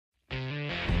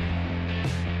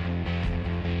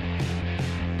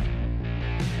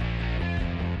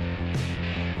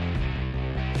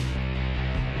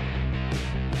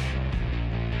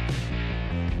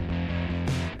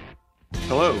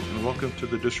Hello, and welcome to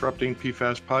the Disrupting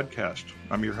PFAS podcast.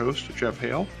 I'm your host, Jeff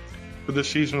Hale. For this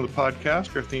season of the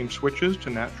podcast, our theme switches to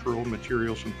natural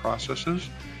materials and processes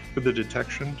for the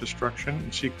detection, destruction,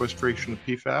 and sequestration of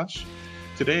PFAS.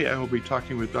 Today, I will be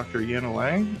talking with Dr. Jana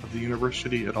Lang of the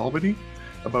University at Albany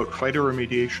about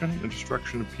phytoremediation and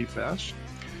destruction of PFAS.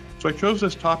 So I chose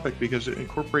this topic because it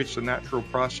incorporates the natural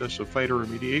process of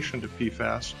phytoremediation to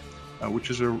PFAS,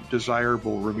 which is a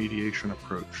desirable remediation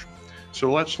approach. So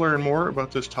let's learn more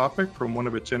about this topic from one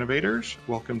of its innovators.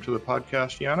 Welcome to the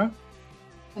podcast, Jana.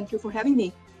 Thank you for having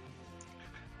me.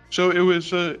 So it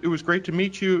was great to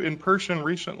meet you in person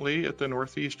recently at the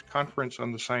Northeast Conference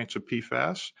on the Science of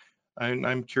PFAS. And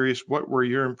I'm curious, what were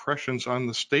your impressions on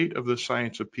the state of the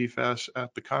science of PFAS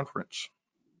at the conference?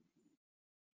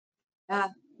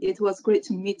 It was great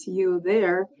to meet you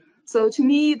there. So to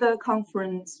me, the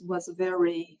conference was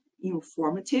very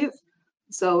informative.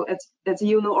 So as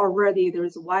you know already, there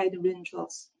is a wide range of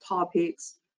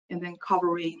topics and then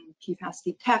covering PFAS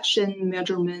detection,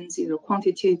 measurements, either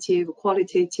quantitative,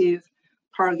 qualitative,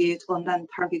 target or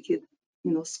non-targeted,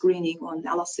 screening or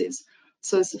analysis.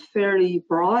 So it's fairly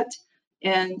broad,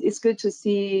 and it's good to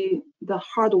see the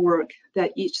hard work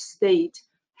that each state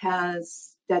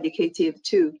has dedicated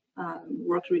to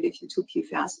work related to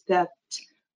PFAS. That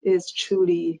is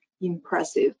truly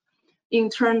impressive. In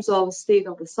terms of state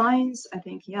of the science, I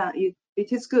think, it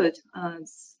is good.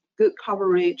 It's good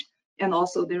coverage, and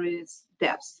also there is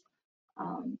depth.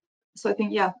 So I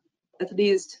think, at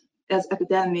least as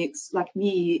academics like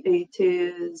me, it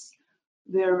is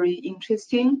very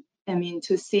interesting,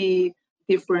 to see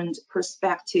different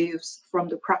perspectives from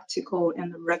the practical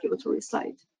and the regulatory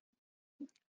side.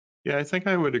 Yeah, I think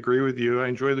I would agree with you. I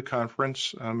enjoyed the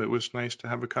conference. It was nice to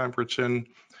have a conference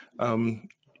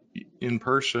in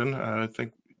person. I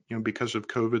think, because of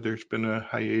COVID, there's been a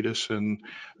hiatus in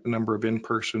a number of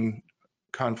in-person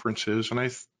conferences. And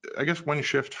I guess one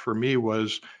shift for me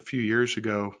was a few years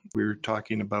ago, we were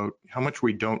talking about how much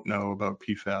we don't know about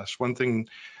PFAS. One thing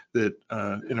that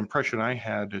an impression I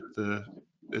had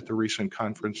at the recent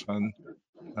conference on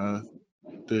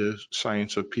the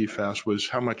science of PFAS was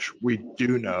how much we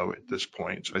do know at this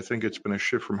point. So I think it's been a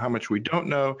shift from how much we don't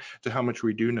know to how much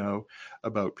we do know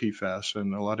about PFAS,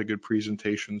 and a lot of good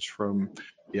presentations from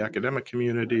the academic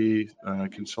community,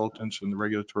 consultants, and the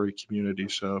regulatory community.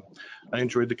 So I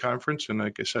enjoyed the conference, and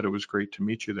like I said, it was great to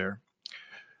meet you there.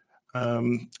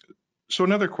 So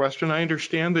another question, I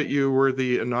understand that you were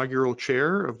the inaugural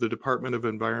chair of the Department of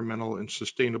Environmental and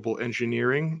Sustainable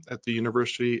Engineering at the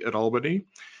University at Albany,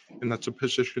 and that's a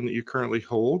position that you currently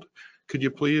hold. Could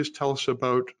you please tell us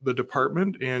about the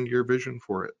department and your vision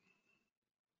for it?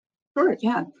 Sure,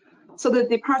 yeah. So the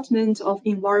Department of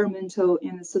Environmental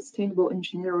and Sustainable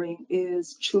Engineering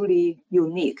is truly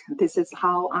unique. This is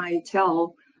how I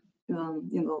tell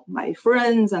my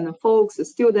friends and the folks, the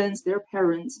students, their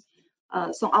parents.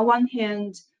 So on one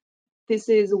hand, this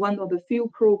is one of the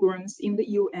few programs in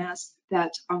the US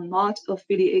that are not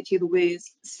affiliated with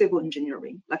civil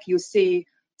engineering. Like you see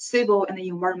civil and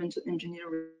environmental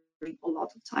engineering a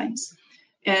lot of times.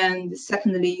 And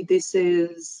secondly,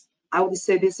 I would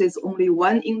say this is only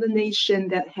one in the nation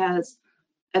that has,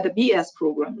 at the BS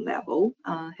program level,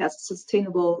 has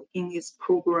sustainable in its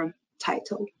program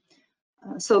title.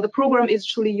 So the program is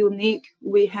truly unique.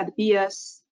 We had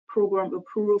BS program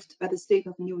approved by the state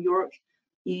of New York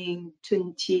in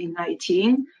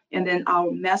 2019, and then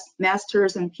our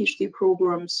master's and PhD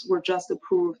programs were just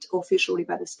approved officially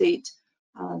by the state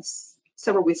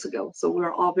several weeks ago. So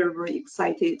we're all very, very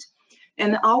excited.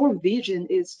 And our vision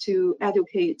is to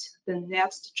educate the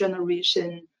next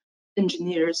generation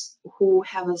engineers who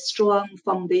have a strong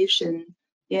foundation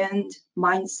and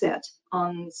mindset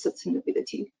on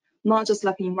sustainability. Not just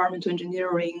like environmental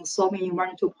engineering, solving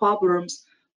environmental problems,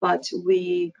 but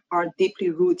we are deeply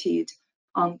rooted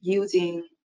on using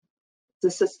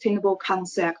the sustainable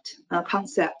concept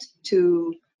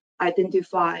to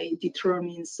identify,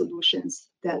 determine solutions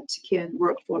that can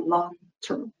work for long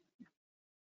term.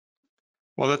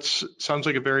 Well, that sounds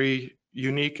like a very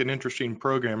unique and interesting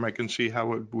program. I can see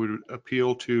how it would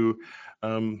appeal to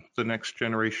the next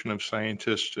generation of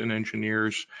scientists and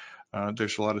engineers.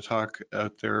 There's a lot of talk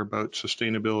out there about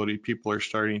sustainability. People are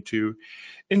starting to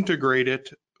integrate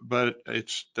it, but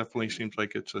it's definitely seems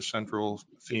like it's a central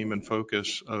theme and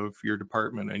focus of your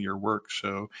department and your work.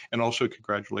 So, and also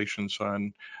congratulations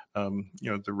on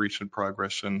the recent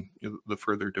progress and the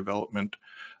further development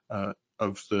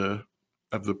of the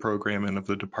program and of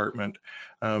the department.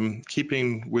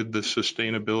 Keeping with the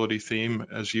sustainability theme,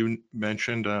 as you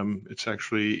mentioned, it's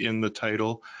actually in the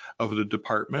title of the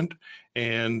department.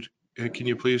 And Can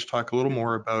you please talk a little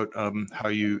more about how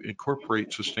you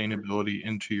incorporate sustainability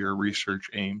into your research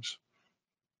aims?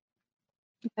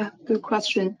 Yeah, good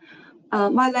question.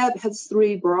 My lab has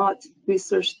three broad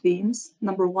research themes.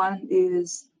 Number one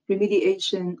is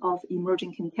remediation of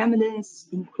emerging contaminants,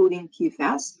 including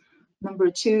PFAS.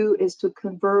 Number two is to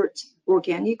convert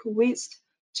organic waste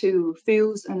to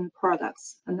fuels and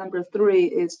products. And number three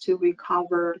is to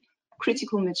recover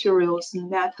critical materials and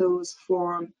metals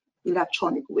from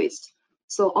electronic waste.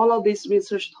 So all of these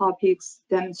research topics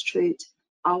demonstrate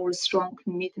our strong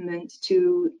commitment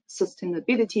to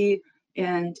sustainability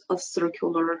and a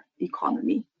circular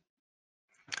economy.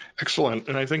 Excellent.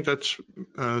 And I think that's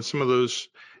some of those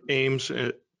aims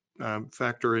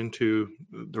factor into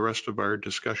the rest of our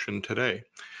discussion today.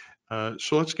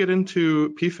 So let's get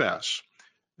into PFAS.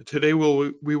 Today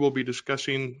we will be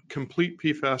discussing complete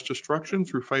PFAS destruction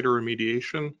through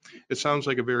phytoremediation. It sounds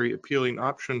like a very appealing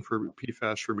option for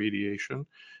PFAS remediation.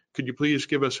 Could you please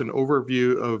give us an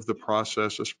overview of the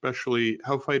process, especially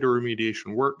how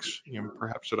phytoremediation works,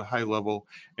 perhaps at a high level,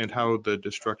 and how the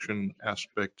destruction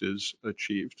aspect is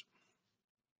achieved?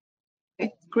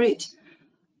 Okay, great.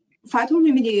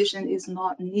 Phytoremediation is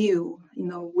not new.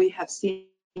 We have seen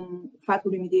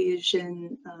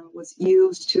phytoremediation was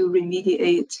used to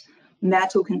remediate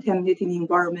metal contaminated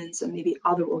environments and maybe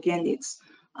other organics.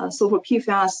 So for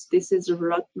PFAS, this is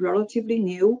relatively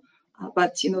new,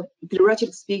 but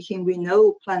theoretically speaking, we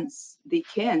know plants, they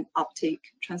can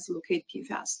uptake translocate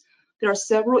PFAS. There are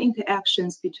several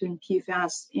interactions between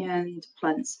PFAS and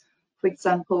plants. For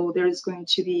example, there is going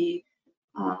to be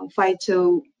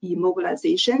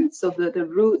phytoimmobilization, so the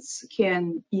roots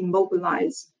can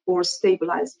immobilize or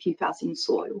stabilize PFAS in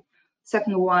soil.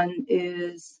 Second one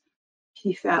is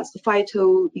PFAS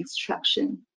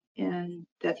phytoextraction, and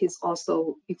that is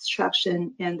also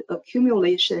extraction and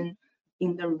accumulation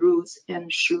in the roots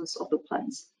and shoots of the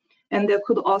plants. And there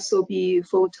could also be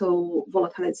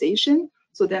photovolatilization,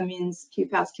 so that means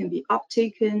PFAS can be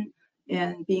uptaken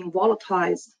and being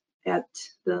volatilized at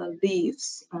the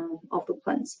leaves of the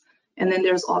plants. And then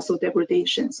there's also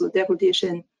degradation. So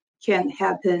degradation can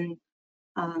happen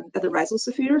at the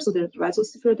rhizosphere. So there's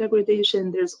rhizosphere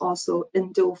degradation. There's also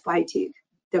endophytic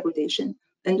degradation.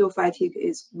 Endophytic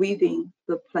is within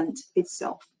the plant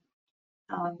itself.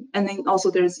 And then also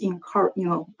there's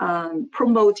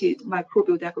promoted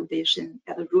microbial degradation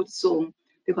at the root zone,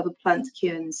 because the plant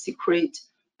can secrete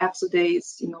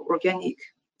exudates, organic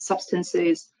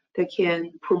substances that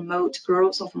can promote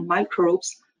growth of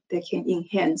microbes that can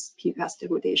enhance PFAS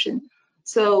degradation.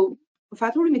 So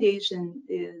phytoremediation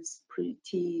is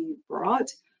pretty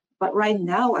broad, but right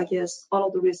now, I guess all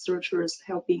of the researchers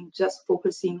have been just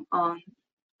focusing on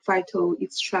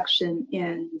phytoextraction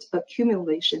and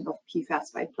accumulation of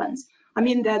PFAS by plants. I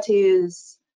mean, that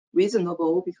is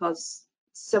reasonable because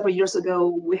several years ago,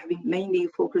 we have been mainly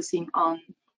focusing on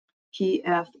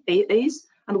PFAS,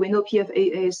 and we know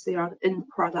PFAS, they are end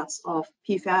products of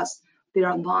PFAS. They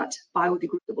are not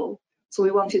biodegradable. So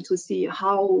we wanted to see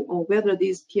how or whether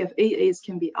these PFAS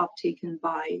can be uptaken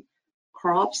by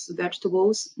crops,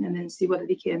 vegetables, and then see whether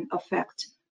they can affect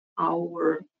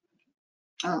our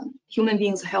human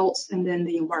beings' health and then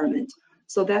the environment.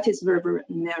 So that is very, very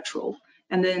natural.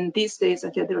 And then these days,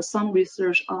 again, there is some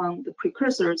research on the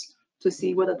precursors to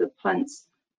see whether the plants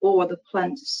or the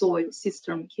plant soil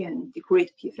system can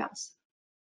degrade PFAS.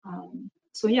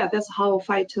 So yeah, that's how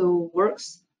phyto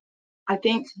works. I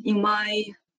think in my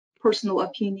personal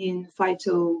opinion,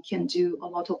 phyto can do a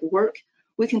lot of work.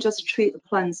 We can just treat the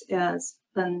plants as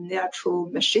a natural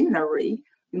machinery,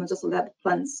 just let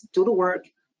plants do the work,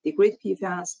 degrade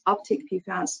PFAS, uptake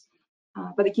PFAS.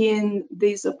 But again,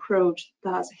 this approach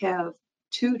does have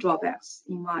two drawbacks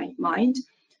in my mind.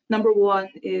 Number one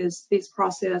is this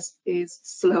process is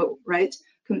slow, right?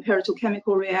 Compared to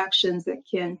chemical reactions that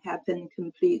can happen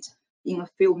complete in a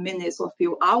few minutes or a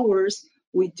few hours,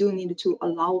 we do need to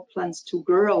allow plants to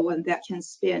grow, and that can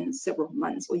span several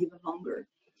months or even longer.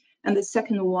 And the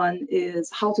second one is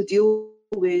how to deal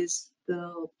with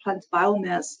the plant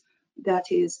biomass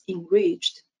that is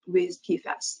enriched with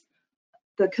PFAS.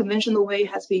 The conventional way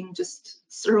has been just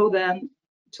throw them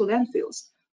to landfills,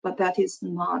 but that is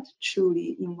not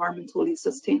truly environmentally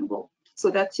sustainable. So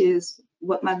that is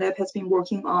what my lab has been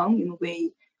working on.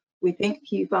 We think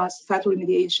PFAS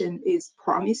phytoremediation is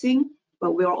promising,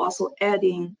 but we are also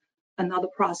adding another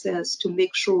process to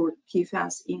make sure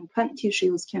PFAS in plant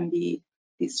tissues can be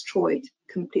destroyed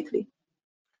completely.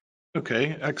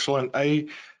 Okay, excellent. I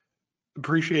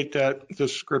appreciate that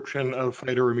description of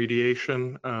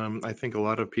phytoremediation. I think a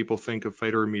lot of people think of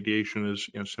phytoremediation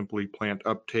as simply plant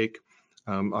uptake.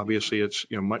 Obviously, it's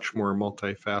much more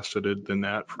multifaceted than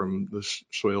that, from the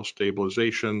soil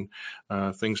stabilization,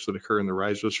 things that occur in the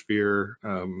rhizosphere,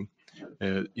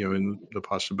 in the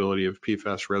possibility of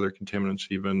PFAS or other contaminants,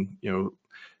 even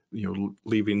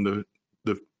leaving the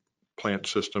plant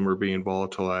system or being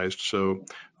volatilized. So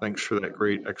thanks for that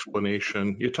great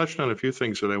explanation. You touched on a few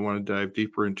things that I want to dive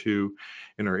deeper into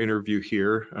in our interview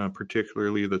here,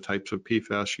 particularly the types of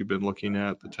PFAS you've been looking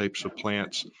at, the types of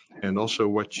plants, and also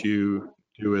what you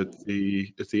do at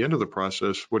the end of the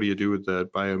process. What do you do with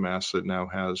that biomass that now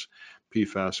has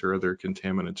PFAS or other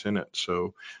contaminants in it?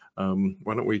 So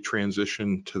why don't we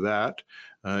transition to that?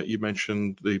 You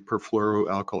mentioned the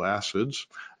perfluoroalkyl acids.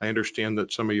 I understand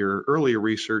that some of your earlier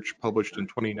research published in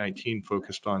 2019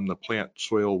 focused on the plant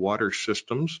soil water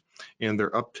systems and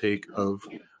their uptake of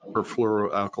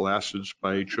perfluoroalkyl acids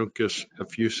by Juncus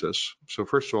effusus. So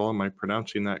first of all, am I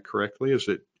pronouncing that correctly? Is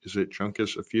it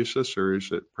Juncus effusus, or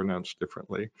is it pronounced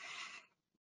differently?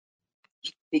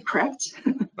 Be correct.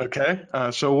 Okay,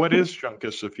 so what is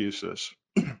Juncus effusus?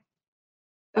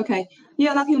 Okay,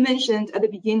 yeah, like you mentioned at the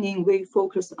beginning, we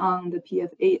focused on the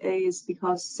PFAS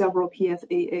because several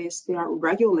PFAS, they are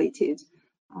regulated,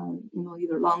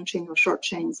 either long chain or short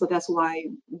chain. So that's why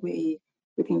we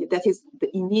think that is the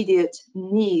immediate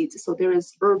need. So there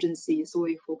is urgency. So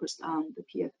we focused on the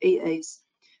PFAS.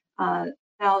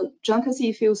 Now, Juncus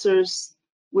effusers,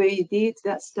 we did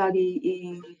that study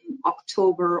in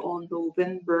October or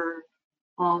November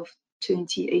of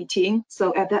 2018.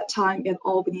 So at that time at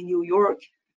Albany, New York,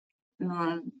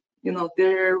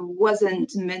 there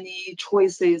wasn't many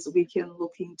choices we can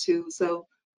look into. So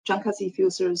Juncus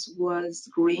effusers was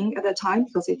green at that time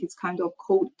because it is kind of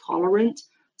cold tolerant.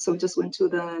 So we just went to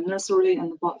the nursery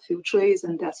and bought a few trays,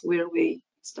 and that's where we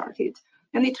started.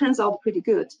 And it turns out pretty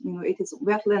good. It is a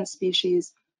wetland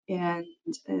species, and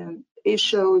it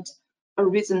showed a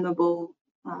reasonable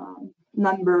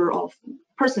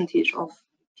percentage of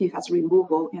PFAS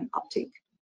removal and uptake.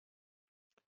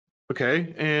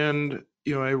 Okay, and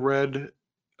I read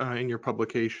in your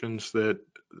publications that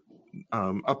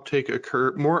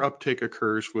more uptake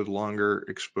occurs with longer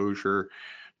exposure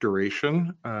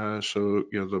duration. So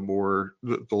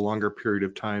the longer period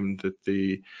of time that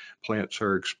the plants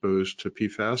are exposed to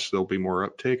PFAS, there'll be more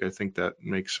uptake. I think that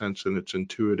makes sense and it's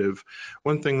intuitive.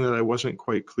 One thing that I wasn't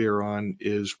quite clear on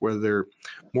is whether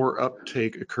more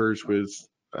uptake occurs with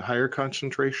a higher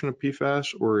concentration of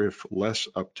PFAS, or if less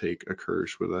uptake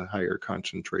occurs with a higher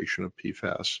concentration of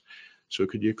PFAS. So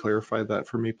could you clarify that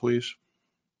for me, please?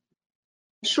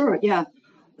 Sure, yeah.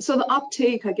 So the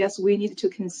uptake, I guess we need to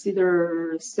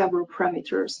consider several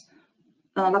parameters.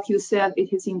 Like you said,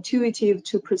 it is intuitive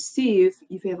to perceive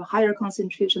if you have a higher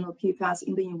concentration of PFAS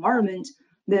in the environment,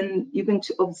 then you're going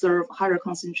to observe higher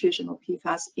concentration of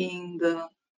PFAS in the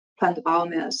plant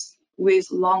biomass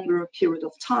with longer period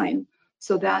of time.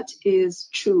 So that is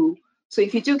true. So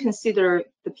if you do consider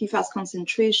the PFAS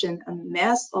concentration and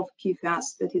mass of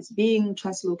PFAS that is being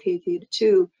translocated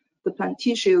to the plant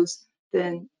tissues,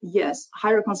 then yes,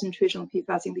 higher concentration of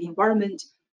PFAS in the environment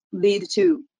lead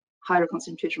to higher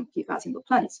concentration of PFAS in the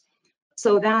plants.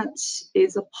 So that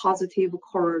is a positive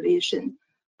correlation.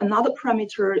 Another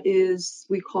parameter is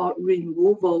we call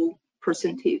removal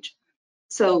percentage.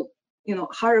 So,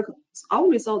 our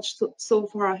results so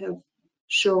far have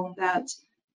shown that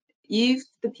if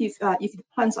the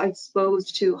plants are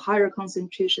exposed to higher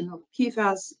concentration of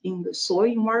PFAS in the soil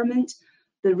environment,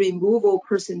 the removal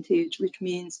percentage, which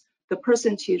means the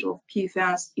percentage of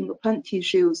PFAS in the plant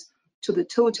tissues to the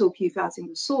total PFAS in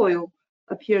the soil,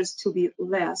 appears to be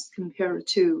less compared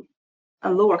to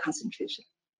a lower concentration.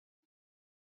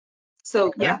 So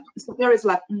okay. Yeah, so there is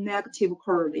like negative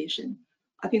correlation.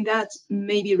 I think that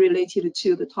may be related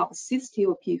to the toxicity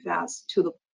of PFAS to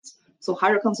the plants. So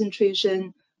higher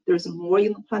concentration, there's more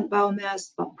in the plant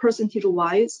biomass, but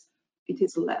percentage-wise, it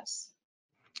is less.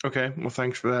 Okay, well,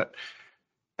 thanks for that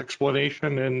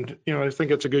explanation. And, I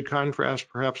think it's a good contrast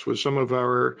perhaps with some of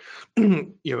our,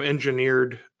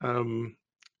 engineered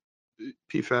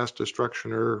PFAS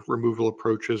destruction or removal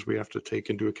approaches. We have to take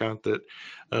into account that,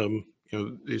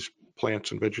 these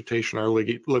plants and vegetation are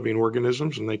living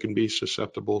organisms and they can be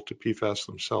susceptible to PFAS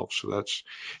themselves. So that's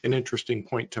an interesting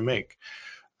point to make.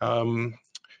 I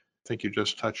think you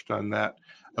just touched on that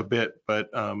a bit, but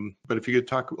if you could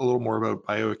talk a little more about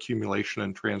bioaccumulation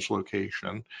and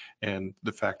translocation and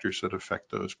the factors that affect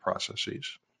those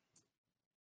processes.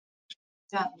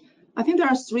 Yeah, I think there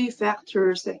are three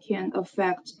factors that can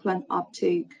affect plant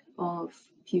uptake of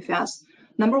PFAS.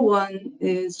 Number one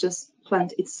is just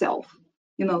plant itself.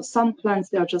 Some plants,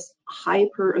 they are just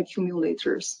hyper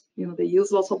accumulators. They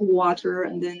use lots of water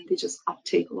and then they just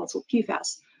uptake lots of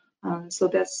PFAS. So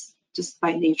that's just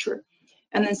by nature.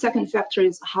 And then second factor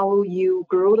is how you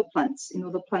grow the plants. You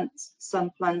know, the plants, some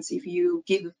plants, if you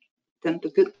give them the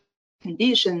good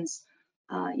conditions,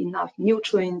 enough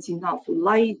nutrients, enough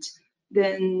light,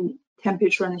 then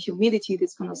temperature and humidity,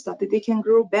 this kind of stuff, that they can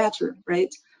grow better,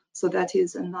 right? So that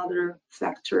is another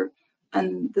factor.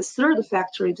 And the third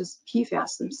factor is just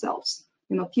PFAS themselves.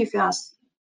 You know, PFAS,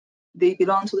 they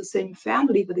belong to the same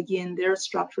family, but again, their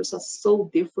structures are so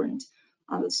different.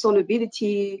 The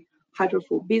solubility,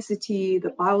 hydrophobicity,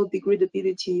 the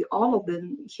biodegradability, all of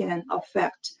them can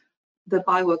affect the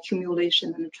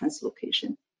bioaccumulation and the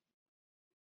translocation.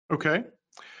 Okay.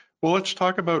 Well, let's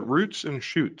talk about roots and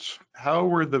shoots. How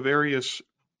were the various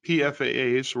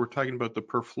PFAAs, so we're talking about the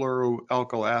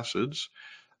perfluoroalkyl acids,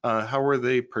 how were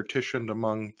they partitioned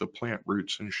among the plant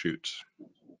roots and shoots?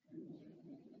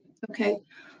 Okay,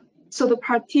 so the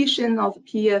partition of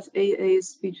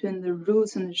PFAAs between the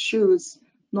roots and the shoots,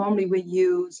 normally we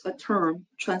use a term,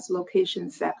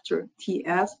 translocation factor,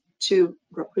 TF, to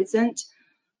represent.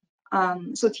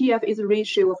 So TF is a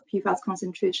ratio of PFAS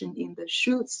concentration in the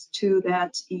shoots to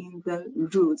that in the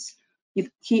roots. If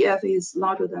TF is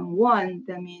larger than 1,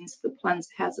 that means the plant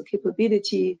has a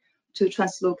capability to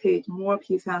translocate more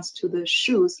PFAS to the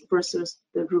shoots versus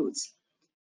the roots.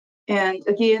 And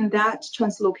again, that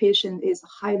translocation is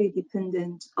highly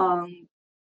dependent on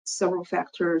several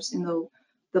factors, you know,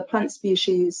 the plant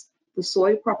species, the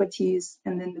soil properties,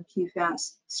 and then the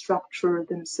PFAS structure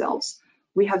themselves.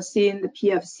 We have seen the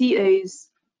PFCAs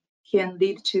can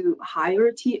lead to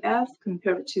higher TF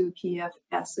compared to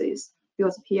PFSAs,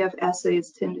 because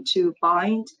PFSAs tend to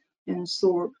bind and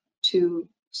sorb to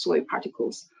soil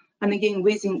particles. And again,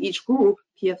 within each group,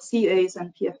 PFCAs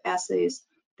and PFSAs,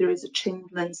 there is a chain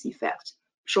length effect.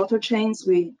 Shorter chains,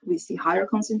 we see higher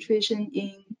concentration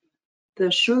in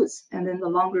the shoots, and then the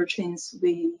longer chains,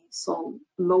 we saw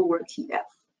lower TF.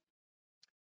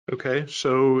 Okay,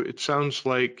 so it sounds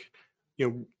like, you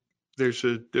know, there's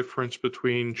a difference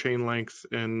between chain length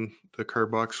and the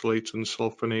carboxylates and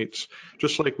sulfonates,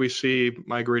 just like we see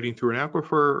migrating through an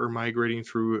aquifer or migrating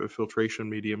through a filtration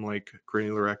medium like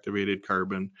granular activated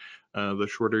carbon. The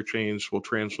shorter chains will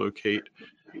translocate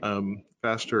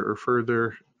faster or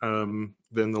further than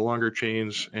the longer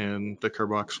chains, and the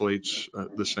carboxylates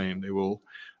the same.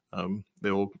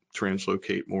 They'll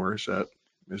translocate more. Is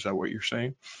that what you're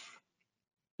saying?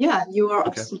 Yeah, you are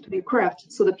Okay. absolutely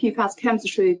correct. So the PFAS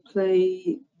chemistry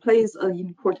plays an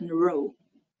important role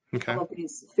Okay. in all of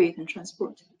these fate and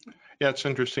transport. Yeah, it's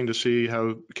interesting to see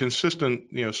how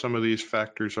consistent, you know, some of these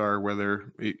factors are,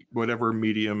 whatever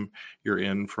medium you're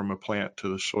in, from a plant to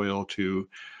the soil to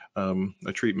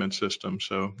a treatment system.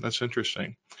 So that's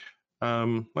interesting.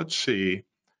 Let's see.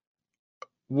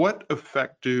 What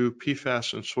effect do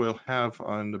PFAS in soil have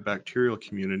on the bacterial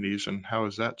communities, and how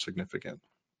is that significant?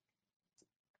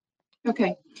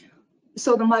 Okay,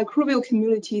 so the microbial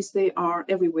communities, they are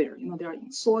everywhere. You know, they are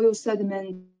in soil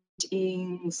sediment,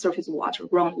 in surface water,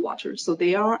 groundwater. So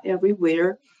they are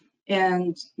everywhere,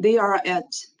 and they are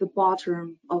at the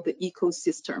bottom of the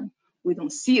ecosystem. We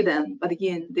don't see them, but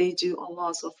again, they do a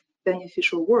lot of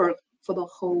beneficial work for the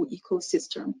whole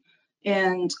ecosystem.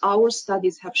 And our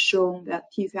studies have shown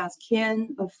that PFAS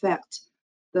can affect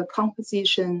the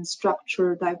composition,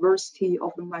 structure, diversity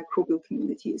of the microbial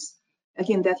communities.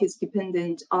 Again, that is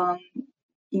dependent on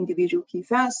individual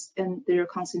PFAS and their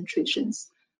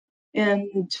concentrations.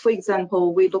 And for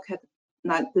example, we look at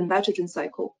the nitrogen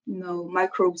cycle. You know,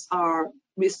 microbes are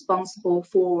responsible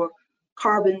for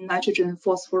carbon, nitrogen,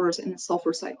 phosphorus, and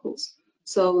sulfur cycles.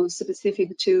 So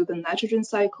specific to the nitrogen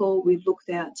cycle, we looked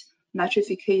at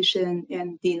nitrification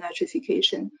and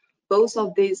denitrification. Both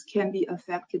of these can be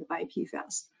affected by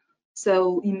PFAS.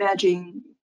 So imagine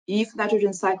if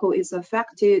nitrogen cycle is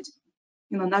affected,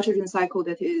 you know, nitrogen cycle,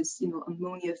 that is, you know,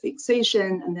 ammonia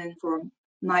fixation, and then from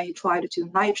nitrite to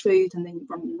nitrate, and then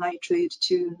from nitrate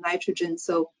to nitrogen.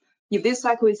 So if this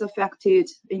cycle is affected,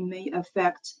 it may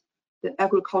affect the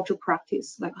agriculture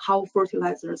practice, like how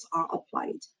fertilizers are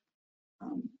applied.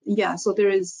 Yeah, so there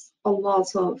is a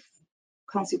lot of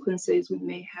consequences we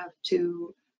may have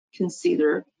to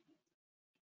consider,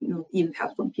 you know,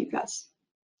 impact from PFAS.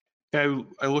 Yeah,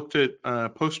 I looked at a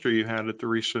poster you had at the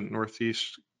recent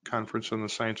Northeast Conference on the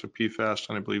Science of PFAS,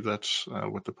 and I believe that's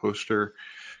what the poster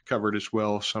covered as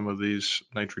well, some of these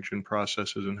nitrogen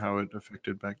processes and how it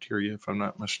affected bacteria, if I'm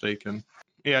not mistaken.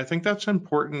 Yeah, I think that's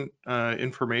important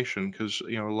information, because,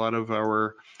 you know, a lot of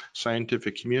our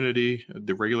scientific community,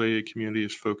 the regulated community,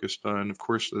 is focused on, of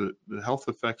course, the health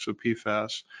effects of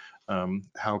PFAS,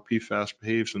 how PFAS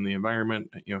behaves in the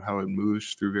environment, how it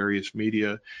moves through various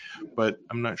media, but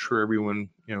I'm not sure everyone,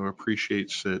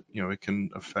 appreciates that, it can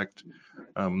affect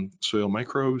soil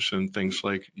microbes and things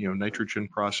like, nitrogen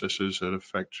processes that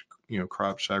affect,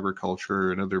 crops,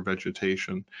 agriculture, and other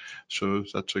vegetation. So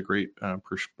that's a great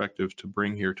perspective to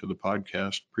bring here to the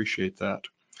podcast. Appreciate that.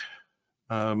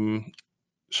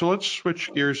 So let's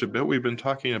switch gears a bit. We've been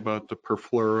talking about the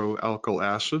perfluoroalkyl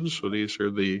acids. So these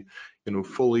are the,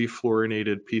 fully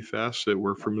fluorinated PFAS that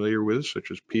we're familiar with, such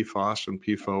as PFOS and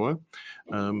PFOA.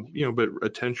 But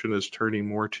attention is turning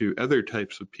more to other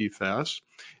types of PFAS.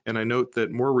 And I note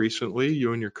that more recently,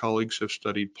 you and your colleagues have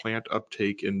studied plant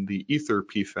uptake in the ether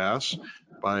PFAS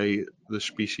by the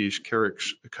species Carex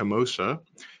camosa.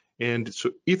 And so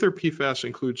ether PFAS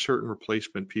includes certain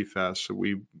replacement PFAS that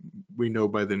we know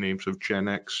by the names of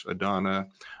Genex, Adana,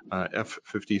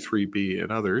 F53B,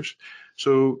 and others.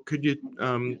 So could you,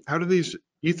 how do these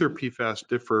ether PFAS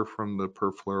differ from the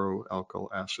perfluoroalkyl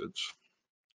acids?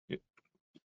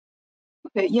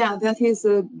 Okay, yeah, that is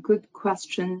a good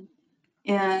question.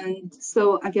 And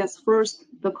so I guess first,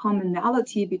 the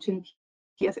commonality between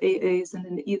PFAS and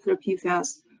then the ether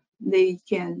PFAS, they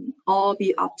can all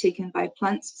be uptaken by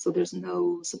plants, so there's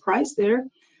no surprise there.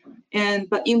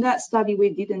 But in that study, we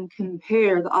didn't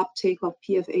compare the uptake of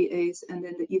PFAS and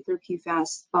then the ether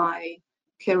PFAS by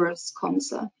Carex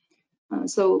camosa.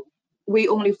 So we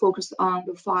only focused on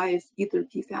the 5 ether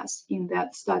PFAS in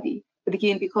that study. But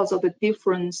again, because of the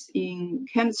difference in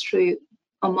chemistry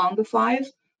among the 5,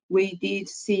 we did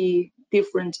see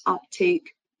different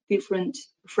uptake, different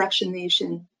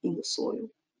fractionation in the soil.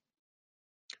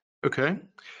 Okay.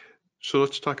 So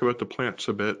let's talk about the plants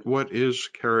a bit. What is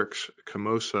Carex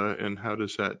camosa and how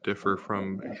does that differ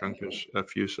from Juncus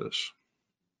effusus?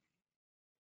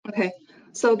 Okay,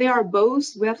 so they are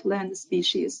both wetland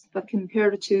species, but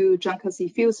compared to Juncus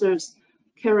effusus,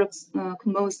 Carex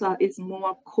camosa is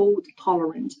more cold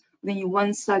tolerant. Then in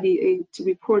one study, it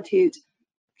reported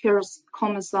Carex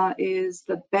camosa is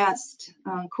the best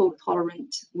cold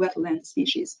tolerant wetland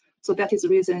species. So that is the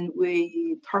reason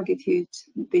we targeted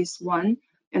this one.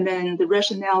 And then the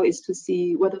rationale is to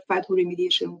see whether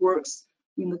phytoremediation works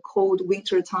in the cold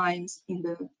winter times in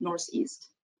the Northeast.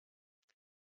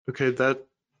 Okay, that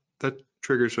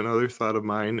triggers another thought of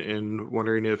mine in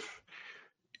wondering if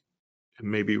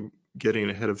maybe getting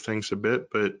ahead of things a bit,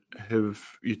 but have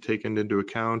you taken into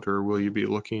account or will you be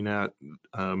looking at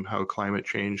how climate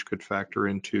change could factor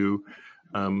into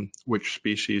which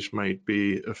species might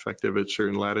be effective at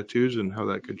certain latitudes and how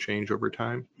that could change over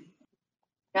time?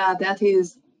 Yeah, that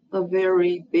is a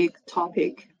very big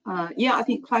topic. Yeah, I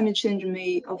think climate change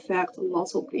may affect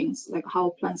lots of things, like how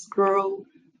plants grow,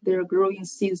 their growing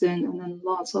season, and then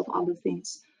lots of other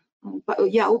things.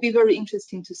 But yeah, it would be very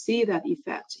interesting to see that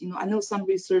effect. I know some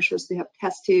researchers, they have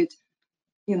tested,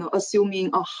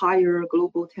 assuming a higher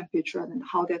global temperature and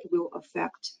how that will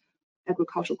affect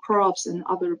agricultural crops and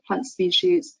other plant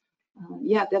species.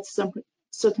 Yeah, that's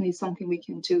certainly something we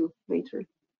can do later.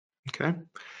 Okay.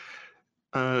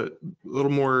 A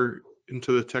little more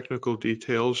into the technical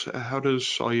details. How does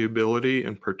solubility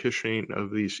and partitioning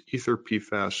of these ether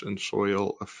PFAS in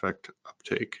soil affect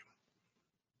uptake?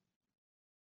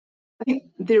 I think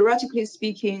theoretically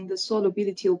speaking, the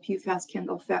solubility of PFAS can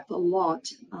affect a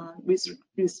lot with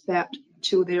respect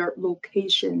to their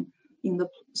location in the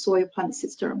soil plant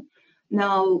system.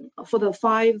 Now, for the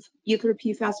 5 ether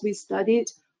PFAS we studied,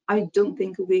 I don't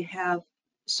think we have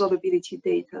solubility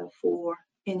data for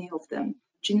any of them.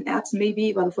 GeneX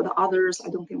maybe, but for the others, I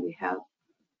don't think we have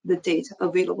the data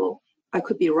available. I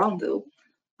could be wrong though.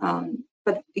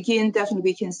 But again,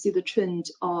 definitely we can see the trend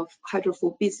of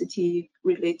hydrophobicity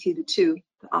related to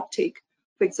the uptake.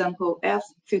 For example,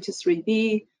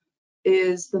 F53B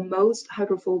is the most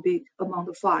hydrophobic among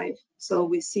the 5. So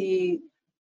we see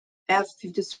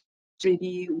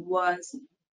F53B was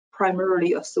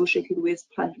primarily associated with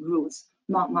plant roots,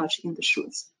 not much in the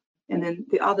shoots. And then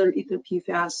the other ether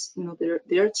PFAS,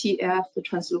 their TF, the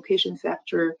translocation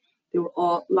factor, they were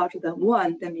all larger than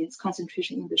 1. That means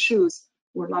concentration in the shoots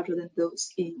were larger than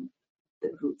those in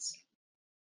the roots.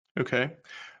 Okay.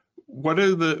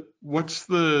 What's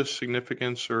the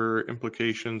significance or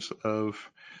implications of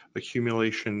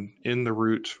accumulation in the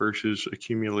roots versus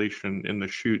accumulation in the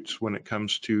shoots when it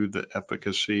comes to the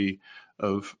efficacy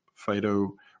of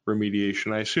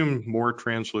phytoremediation? I assume more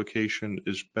translocation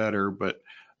is better, but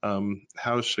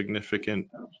how significant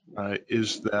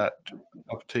is that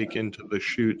uptake into the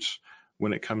shoots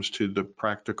when it comes to the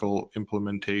practical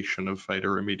implementation of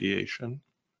phytoremediation?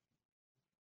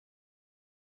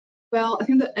 Well, I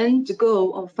think the end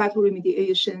goal of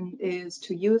phytoremediation is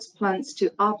to use plants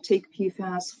to uptake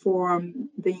PFAS from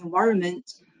the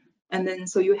environment. And then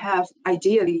so you have,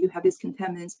 ideally, you have these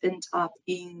contaminants end up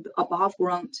in the above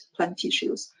ground plant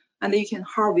tissues. And then you can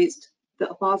harvest the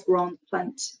above ground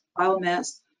plant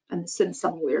biomass and send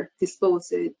somewhere,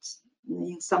 dispose it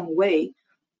in some way.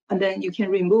 And then you can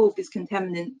remove these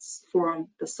contaminants from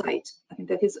the site. I think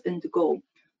that is the end goal.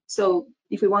 So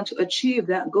if we want to achieve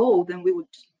that goal, then we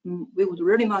would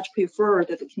really much prefer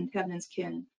that the contaminants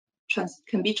can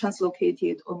be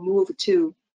translocated or moved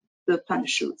to the plant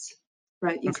shoots,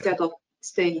 right? Instead of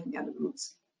staying at the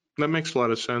roots. That makes a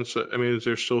lot of sense. I mean, is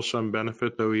there still some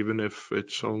benefit though, even if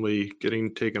it's only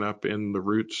getting taken up in the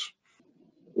roots?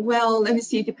 Well, let me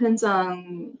see. It depends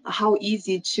on how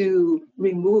easy to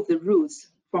remove the roots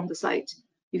from the site.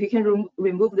 If you can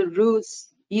remove the roots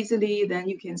easily, then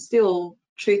you can still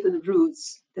treat the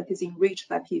roots that is enriched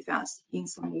by PFAS in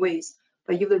some ways.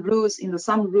 But if the roots,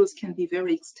 some roots can be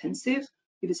very extensive.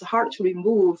 If it's hard to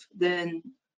remove, then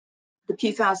the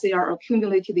PFAS, they are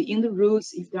accumulated in the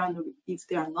roots. If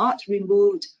they are not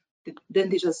removed, then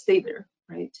they just stay there,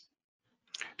 right?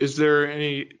 Is there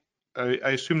any,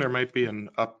 I assume there might be an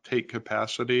uptake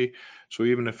capacity. So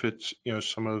even if it's,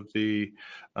 some of the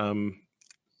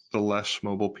less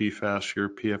mobile PFAS, your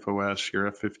PFOS, your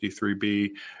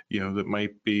F53B, that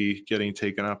might be getting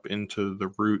taken up into the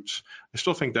roots, I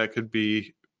still think that could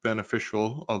be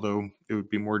beneficial, although it would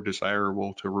be more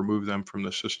desirable to remove them from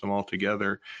the system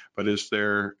altogether. But is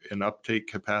there an uptake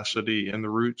capacity in the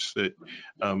roots that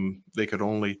they could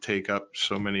only take up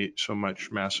so much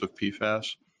massive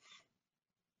PFAS?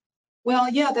 Well,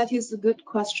 yeah, that is a good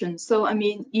question. So, I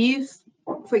mean, if,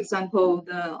 for example,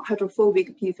 the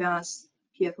hydrophobic PFAS,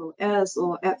 PFOS,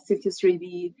 or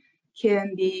F53B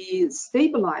can be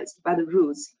stabilized by the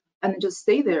roots and just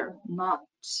stay there, not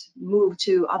move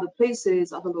to other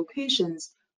places, other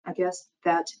locations, I guess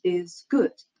that is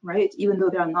good, right? Even though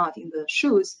they are not in the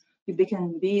shoots, if they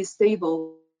can be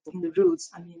stable in the roots,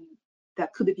 I mean,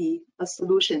 that could be a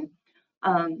solution.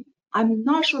 I'm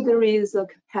not sure there is a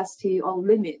capacity or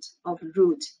limit of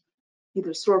root, either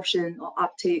absorption or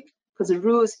uptake, because the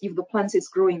roots, if the plant is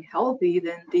growing healthy,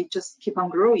 then they just keep on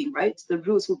growing, right? The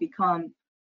roots will become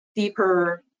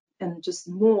deeper and just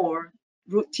more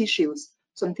root tissues.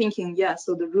 So I'm thinking, yeah,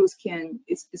 so the roots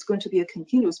it's going to be a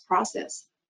continuous process.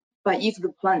 But if the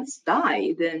plants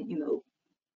die, then,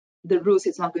 the roots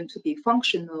is not going to be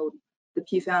functional. The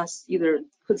PFAS either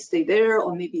could stay there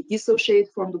or maybe dissociate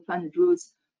from the plant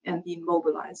roots and be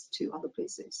mobilized to other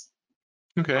places.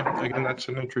 Okay, again, that's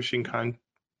an interesting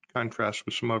contrast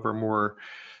with some of our more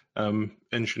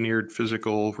engineered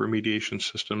physical remediation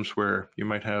systems where you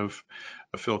might have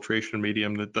a filtration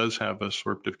medium that does have a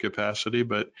sorptive capacity,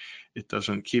 but it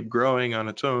doesn't keep growing on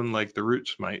its own like the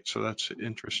roots might. So that's an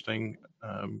interesting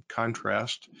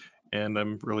contrast. And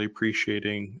I'm really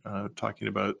appreciating talking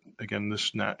about, again,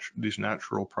 these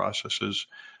natural processes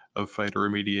of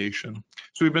phytoremediation.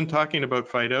 So we've been talking about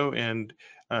phyto and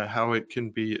how it can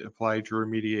be applied to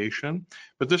remediation,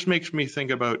 but this makes me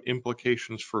think about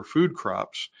implications for food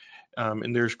crops.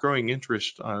 And there's growing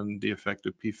interest on the effect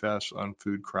of PFAS on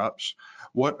food crops.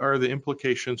 What are the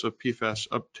implications of PFAS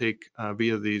uptake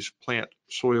via these plant,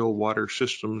 soil, water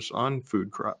systems on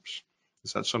food crops?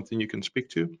 Is that something you can speak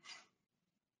to?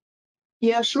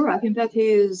 Yeah, sure. I think that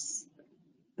is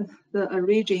the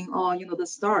origin or the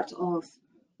start of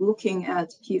looking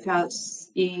at PFAS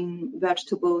in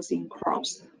vegetables, in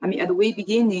crops. I mean, at the very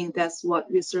beginning, that's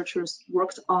what researchers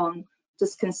worked on,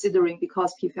 just considering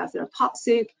because PFAS are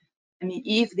toxic. I mean,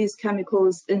 if these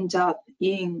chemicals end up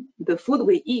in the food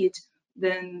we eat,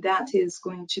 then that is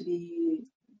going to be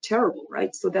terrible,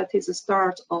 right? So that is the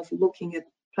start of looking at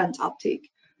plant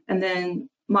uptake. And then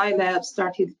my lab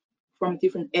started from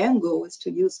different angles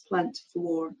to use plant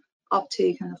for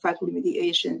uptake and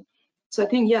phytoremediation. So I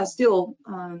think, yeah, still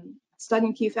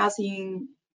studying PFAS in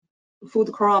food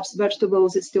crops,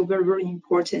 vegetables is still very, very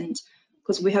important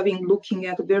because we have been looking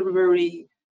at a very, very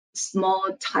small,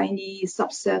 tiny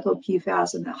subset of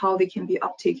PFAS and how they can be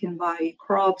uptaken by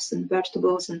crops and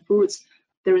vegetables and fruits.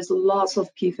 There is lots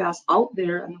of PFAS out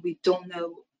there and we don't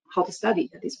know how to study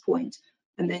at this point.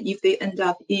 And then if they end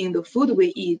up in the food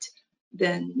we eat,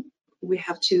 then we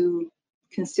have to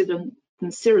consider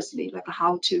them seriously, like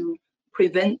how to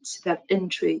prevent that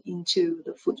entry into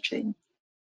the food chain.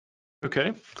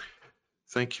 Okay.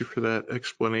 Thank you for that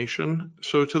explanation.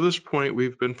 So to this point,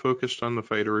 we've been focused on the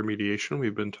phytoremediation.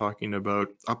 We've been talking about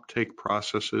uptake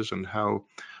processes and how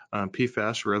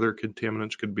PFAS or other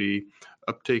contaminants could be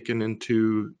uptaken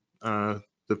into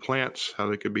the plants, how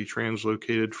they could be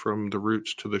translocated from the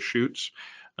roots to the shoots.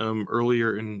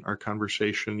 earlier in our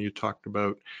conversation, you talked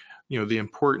about, the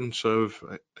importance of,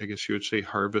 I guess you would say,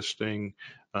 harvesting,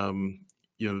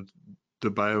 the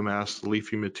biomass, the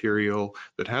leafy material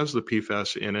that has the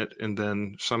PFAS in it, and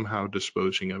then somehow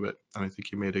disposing of it. And I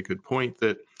think you made a good point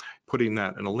that putting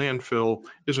that in a landfill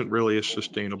isn't really a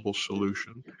sustainable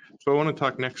solution. So I want to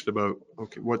talk next about,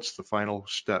 okay, what's the final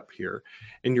step here?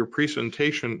 In your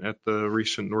presentation at the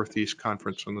recent Northeast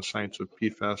Conference on the Science of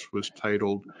PFAS was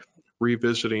titled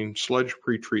Revisiting Sludge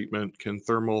Pretreatment, Can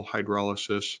Thermal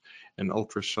Hydrolysis and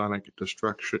Ultrasonic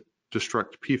Destruct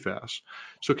PFAS.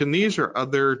 So can these or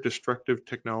other destructive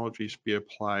technologies be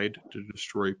applied to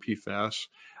destroy PFAS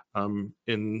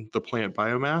in the plant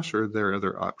biomass, or are there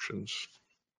other options?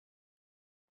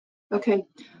 Okay,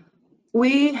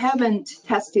 we haven't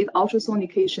tested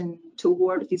ultrasonication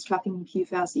toward destructing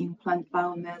PFAS in plant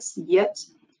biomass yet.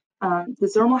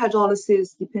 The thermal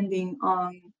hydrolysis, depending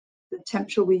on the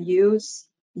temperature we use,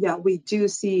 yeah, we do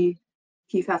see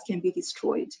PFAS can be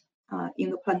destroyed in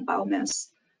the plant biomass.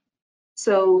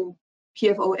 So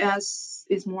PFOS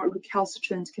is more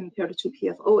recalcitrant compared to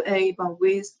PFOA, but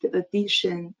with the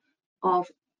addition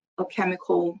of a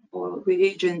chemical or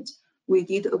reagent, we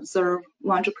did observe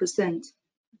 100%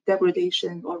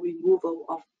 degradation or removal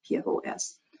of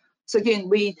PFOS. So again,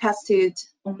 we tested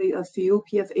only a few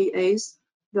PFAS.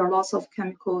 There are lots of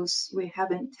chemicals we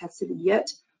haven't tested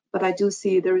yet, but I do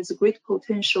see there is a great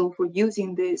potential for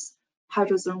using this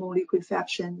hydrothermal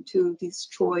liquefaction to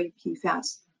destroy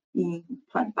PFAS in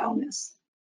plant biomass.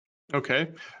 Okay.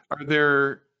 Are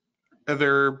there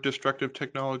other destructive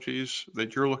technologies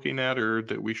that you're looking at or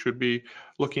that we should be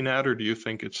looking at, or do you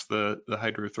think it's the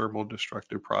hydrothermal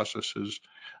destructive processes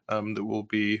that will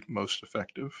be most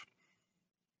effective?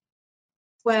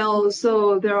 Well,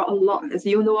 so there are a lot, as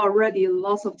you know already,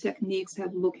 lots of techniques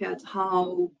have looked at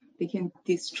how they can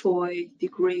destroy,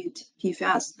 degrade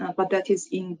PFAS, but that is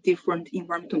in different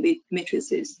environmental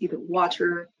matrices, either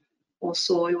water or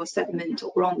soil or sediment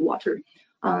or groundwater.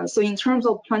 So in terms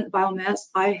of plant biomass,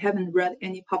 I haven't read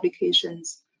any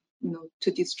publications,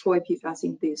 to destroy PFAS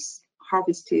in this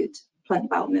harvested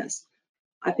plant biomass.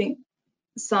 I think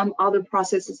some other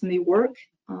processes may work.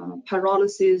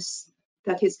 Pyrolysis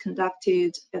that is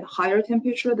conducted at a higher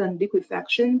temperature than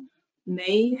liquefaction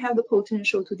may have the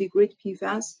potential to degrade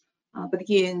PFAS. But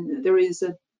again, there is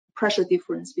a pressure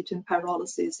difference between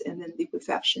pyrolysis and then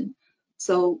liquefaction.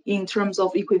 So in terms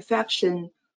of liquefaction,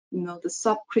 the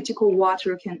subcritical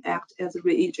water can act as a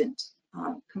reagent,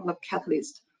 kind of a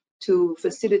catalyst to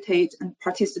facilitate and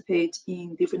participate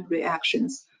in different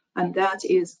reactions. And that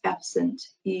is absent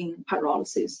in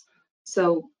pyrolysis.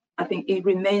 So I think it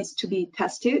remains to be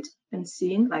tested and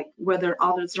seen, like whether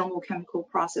other thermochemical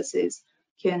processes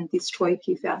can destroy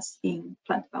PFAS in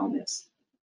plant biomass.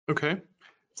 Okay.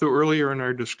 So earlier in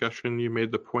our discussion, you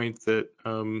made the point that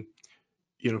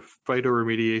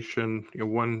phytoremediation,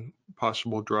 one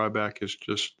possible drawback is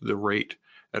just the rate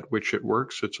at which it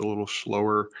works. It's a little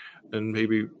slower than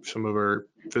maybe some of our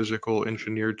physical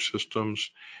engineered systems.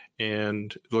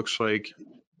 And it looks like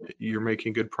you're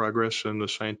making good progress and the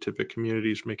scientific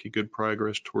community is making good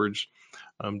progress towards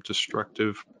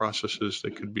destructive processes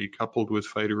that could be coupled with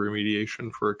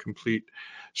phytoremediation for a complete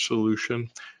solution.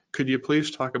 Could you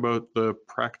please talk about the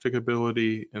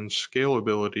practicability and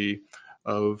scalability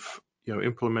of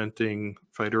implementing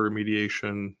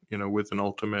phytoremediation, with an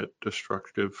ultimate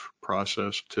destructive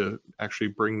process to actually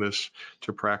bring this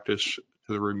to practice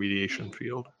to the remediation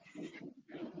field?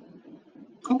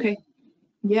 Okay,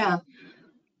 yeah.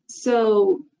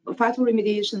 So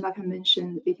phytoremediation, like I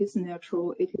mentioned, it is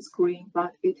natural, it is green,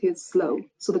 but it is slow.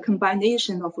 So the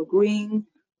combination of a green,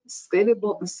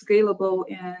 scalable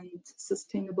and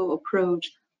sustainable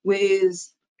approach with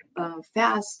a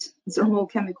fast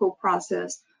thermochemical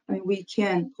process, I mean, we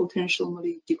can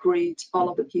potentially degrade all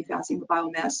of the PFAS in the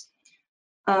biomass.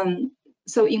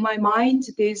 So in my mind,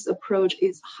 this approach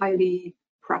is highly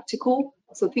practical.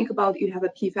 So think about you have a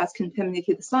PFAS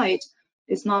contaminated site.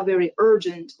 It's not very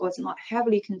urgent or it's not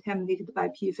heavily contaminated by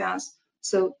PFAS.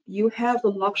 So you have the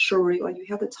luxury or you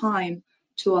have the time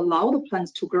to allow the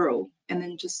plants to grow and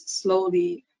then just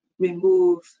slowly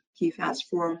remove PFAS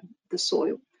from the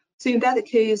soil. So in that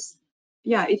case,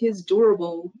 yeah, it is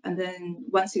durable. And then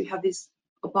once you have this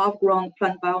above ground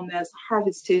plant biomass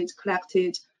harvested,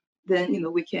 collected,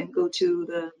 then we can go to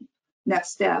the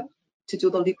next step to do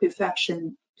the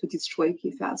liquefaction to destroy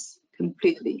PFAS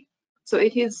completely. So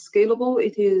it is scalable,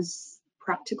 it is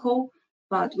practical,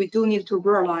 but we do need to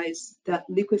realize that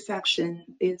liquefaction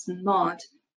is not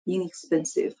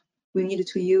inexpensive. We need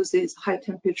to use these high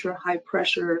temperature, high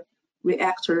pressure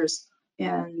reactors.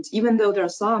 And even though there are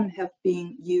some have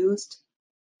been used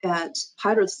at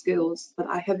pilot scales, but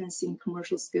I haven't seen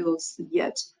commercial scales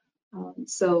yet.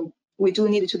 So we do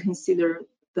need to consider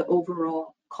the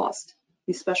overall cost,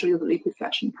 especially the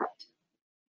liquefaction part.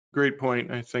 Great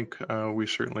point. I think we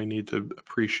certainly need to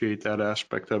appreciate that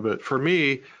aspect of it. For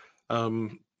me,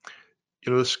 the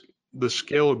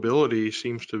scalability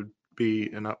seems to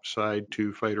be an upside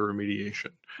to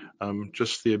phytoremediation.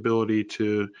 Just the ability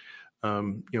to,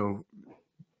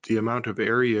 the amount of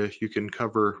area you can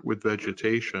cover with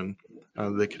vegetation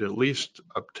that could at least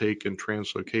uptake and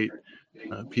translocate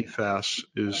PFAS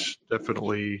is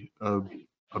definitely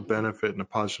a benefit and a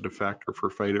positive factor for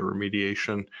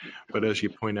phytoremediation. But as you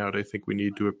point out, I think we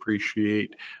need to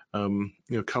appreciate,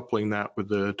 coupling that with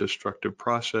the destructive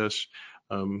process.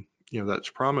 That's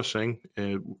promising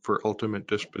for ultimate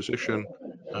disposition.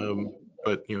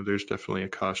 But there's definitely a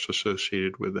cost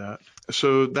associated with that.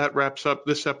 So that wraps up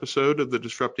this episode of the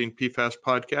Disrupting PFAS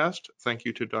podcast. Thank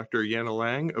you to Dr. Yana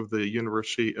Lang of the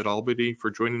University at Albany for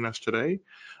joining us today.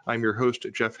 I'm your host,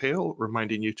 Jeff Hale,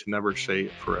 reminding you to never say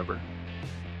it forever.